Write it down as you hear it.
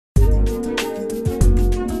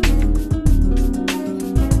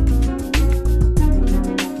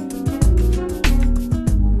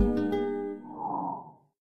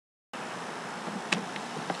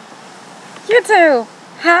YouTube.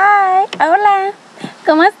 Hi, hola,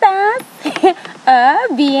 ¿cómo estás?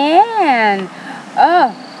 Bien.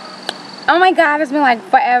 Oh my God, it's been like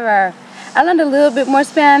forever. I learned a little bit more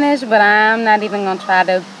Spanish, but I'm not even gonna try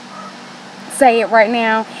to say it right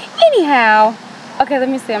now. Anyhow, okay, let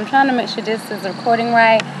me see. I'm trying to make sure this is recording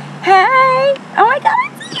right. Hey, oh my God,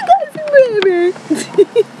 I see you guys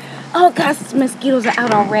later. Oh gosh, mosquitoes are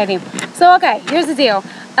out already. So okay, here's the deal.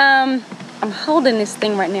 I'm holding this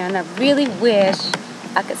thing right now, and I really wish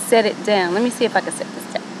I could set it down. Let me see if I can set this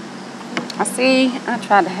down. I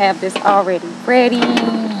tried to have this already ready.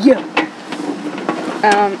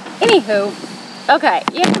 Anywho, okay,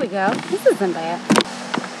 yeah, here we go. This isn't bad.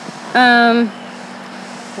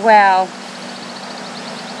 Wow.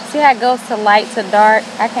 See how it goes to light to dark?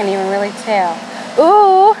 I can't even really tell.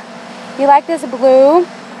 Ooh, you like this blue?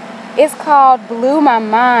 It's called Blew My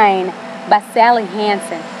Mind by Sally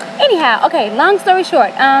Hansen. Anyhow, okay, long story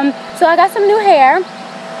short, so I got some new hair.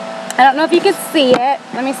 I don't know if you can see it.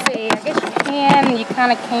 Let me see. I guess you can, you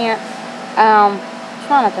kind of can't. I'm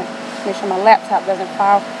trying to make sure my laptop doesn't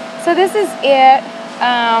fall. So this is it.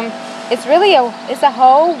 It's really it's a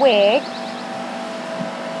whole wig.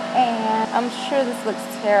 And I'm sure this looks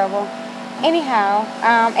terrible. Anyhow,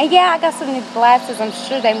 and yeah, I got some new glasses. I'm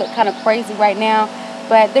sure they look kind of crazy right now,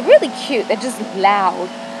 but they're really cute. They're just loud.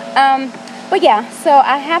 But yeah, so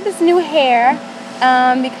I have this new hair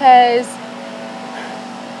because,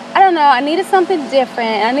 I don't know, I needed something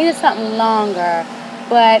different. I needed something longer.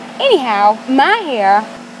 But anyhow, my hair,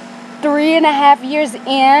 3.5 years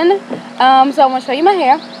in, so I'm going to show you my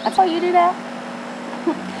hair. I told you to do that.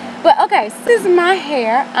 But okay, so this is my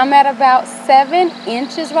hair. I'm at about 7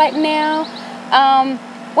 inches right now.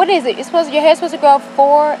 What is it? Your hair's supposed to grow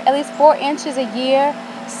at least 4 inches a year.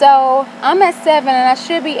 So I'm at 7 and I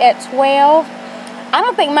should be at 12. I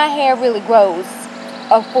don't think my hair really grows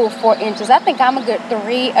a full 4 inches. I think I'm a good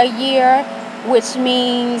 3 a year, which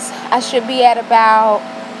means I should be at about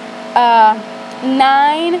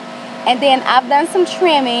 9. And then I've done some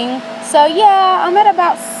trimming. So yeah, I'm at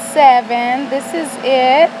about 7. This is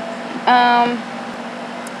it.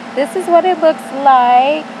 This is what it looks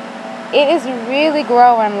like. It is really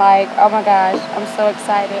growing, like, oh my gosh, I'm so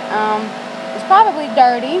excited. It's probably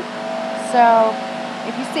dirty, so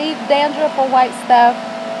if you see dandruff or white stuff,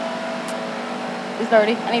 it's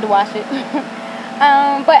dirty. I need to wash it.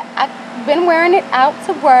 But I've been wearing it out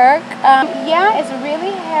to work. Yeah, it's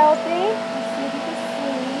really healthy. Let's see if you can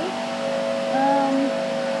see.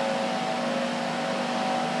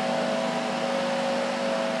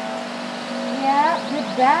 Yeah, the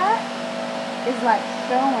back is like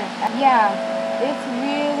showing. Yeah, it's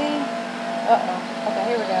really. Okay,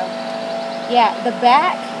 here we go. Yeah, the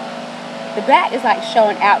back is like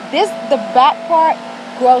showing out. The back part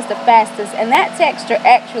grows the fastest, and that texture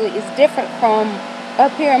actually is different from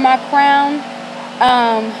up here in my crown.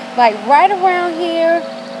 Like right around here,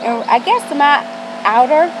 and I guess my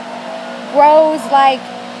outer grows like,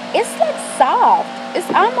 it's like soft.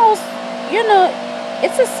 It's almost,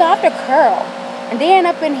 it's a softer curl. And then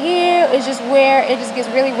up in here is just where it just gets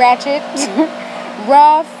really ratchet,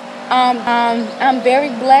 rough. I'm very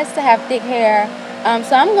blessed to have thick hair.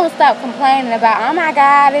 So I'm going to stop complaining about, oh my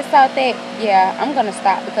God, it's so thick. Yeah, I'm going to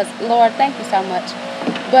stop because, Lord, thank you so much.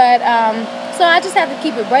 But, so I just have to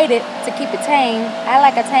keep it braided to keep it tame. I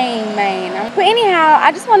like a tame mane. But anyhow,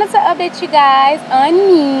 I just wanted to update you guys on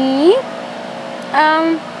me.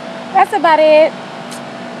 That's about it.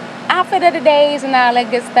 Outfit of the days and all that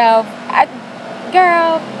good stuff.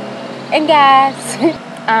 Girl and guys,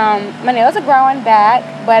 my nails are growing back,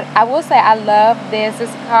 but I will say I love this.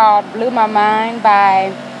 It's called Blew My Mind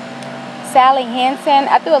by Sally Hansen.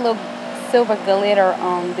 I threw a little silver glitter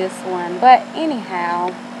on this one, but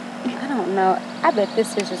anyhow, I don't know. I bet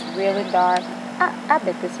this is just really dark. I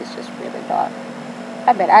bet this is just really dark.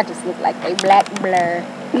 I bet I just look like a black blur.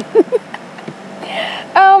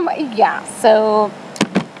 Yeah, so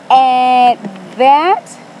at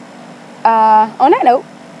that, on that note,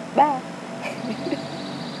 bye.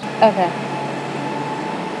 Okay.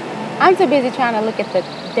 I'm too busy trying to look at the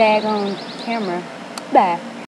daggone camera. Bye.